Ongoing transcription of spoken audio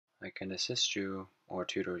I can assist you or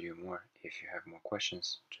tutor you more. If you have more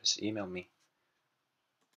questions, just email me.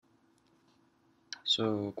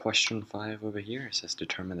 So question 5 over here says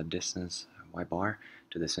determine the distance y bar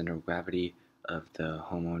to the center of gravity of the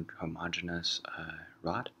homogeneous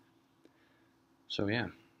rod. So yeah,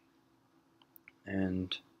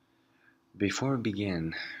 and before we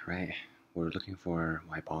begin, right, we're looking for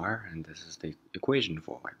y bar, and this is the equation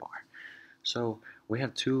for y bar. So we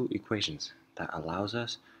have two equations that allows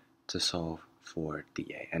us to solve for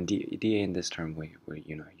dA, and dA in this term we're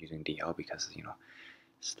using dl because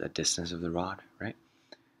it's the distance of the rod, right?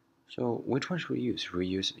 So which one should we use? Should we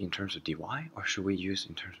use in terms of dy, or should we use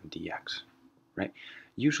in terms of dx, right?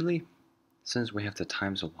 Usually, since we have the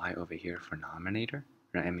times of y over here for numerator,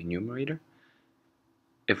 right, I mean numerator,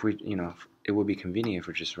 if we, it would be convenient if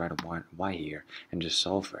we just write a y here and just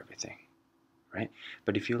solve for everything, right?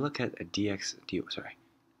 But if you look at a sorry,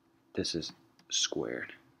 this is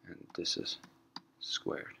squared and this is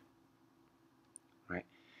squared, right?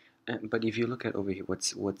 But if you look at over here,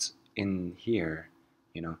 what's in here,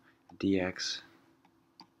 dx,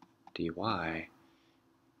 dy, right?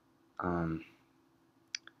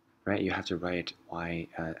 You have to write y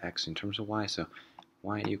x in terms of y, so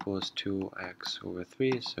y equals 2x over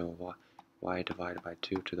 3, so y divided by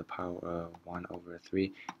 2 to the power of 1 over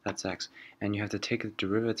 3, that's x. And you have to take the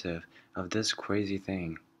derivative of this crazy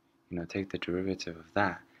thing, take the derivative of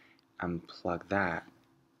that and plug that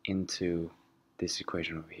into this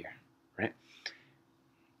equation over here, right?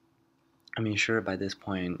 I mean, sure, by this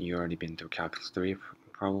point you already been through calculus 3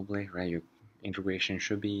 probably, right? Your integration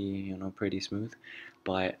should be, pretty smooth,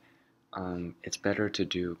 but it's better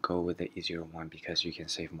to go with the easier one because you can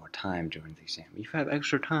save more time during the exam. If you have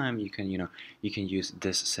extra time, you can use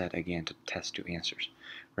this set again to test two answers,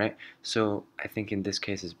 right? So I think in this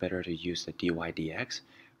case it's better to use the dy dx,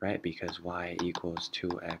 right? Because y equals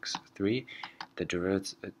 2x3, the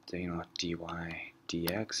derivative, dy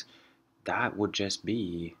dx, that would just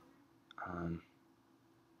be,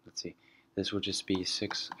 let's see, this would just be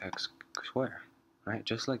 6x squared, right?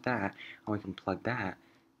 Just like that, and we can plug that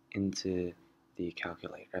into the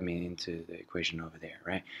calculator, into the equation over there,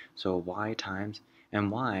 right? So y times,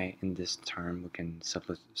 and y in this term we can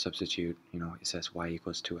substitute, it says y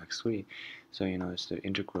equals 2x3, so it's the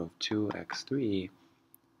integral of 2x3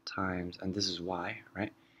 times, and this is y,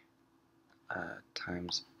 right,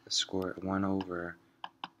 times square 1 over,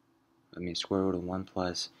 square root of 1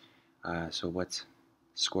 plus, so what's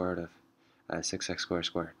square root of 6x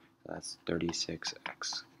squared? So that's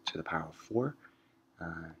 36x to the power of 4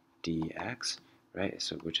 dx, right?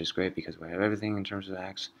 So which is great because we have everything in terms of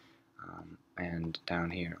x, and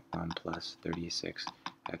down here 1 plus 36x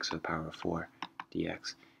to the power of 4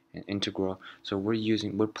 dx, and integral. So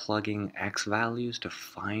we're plugging x values to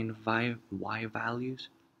find y values,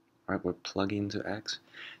 right? We're plugging into x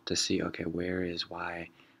to see, okay, where is y?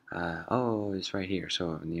 Oh, it's right here.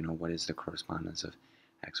 So what is the correspondence of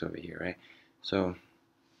x over here, right? So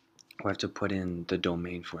we have to put in the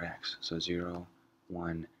domain for x, so 0,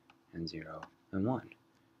 1, and 0, and 1,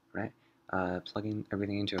 right? Plugging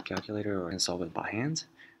everything into a calculator or solve it by hand,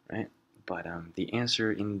 right? But the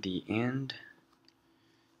answer in the end,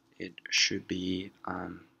 it should be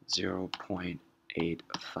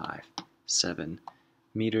 0.857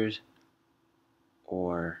 meters,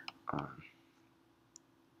 or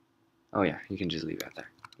oh yeah, you can just leave it at that,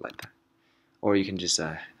 like that, or you can just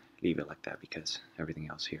leave it like that because everything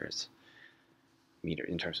else here is meter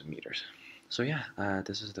in terms of meters. So yeah,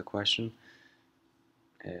 this is the question.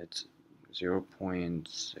 It's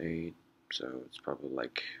 0.8, so it's probably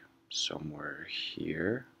like somewhere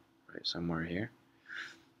here, right? Somewhere here.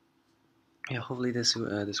 Yeah, hopefully this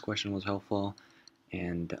question was helpful,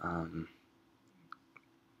 and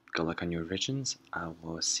good luck on your revisions. I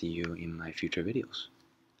will see you in my future videos.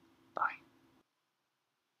 Bye.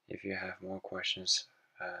 If you have more questions,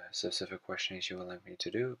 specific questions you would like me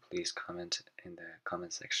to do, please comment in the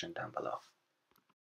comment section down below.